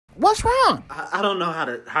What's wrong? I don't know how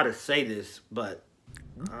to say this, but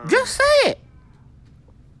Just say it.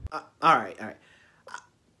 all right.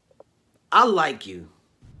 I like you.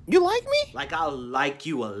 You like me? Like I like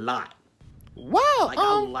you a lot. Wow. Like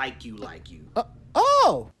I like you.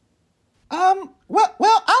 Oh.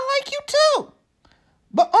 Well, I like you too,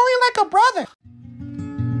 but only like a brother.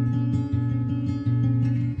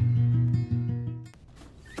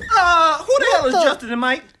 Who the hell is the- Justin and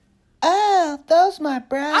Mike? Oh, those my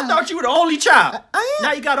brothers. I thought you were the only child. I am.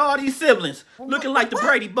 Now you got all these siblings looking like the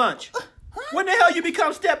Brady Bunch. When the hell you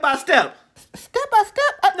become step by step? Step by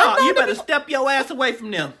step. No, you better step your ass away from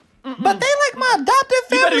them. But they like my adopted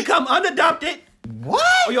You better family. become unadopted, What?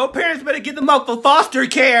 or your parents better get them up for foster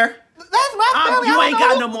care. That's my family. You I ain't don't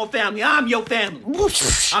got know. no more family. I'm your family. Oh,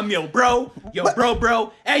 I'm your bro,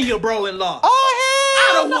 and your bro-in-law. hell. I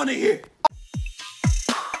don't want to hear.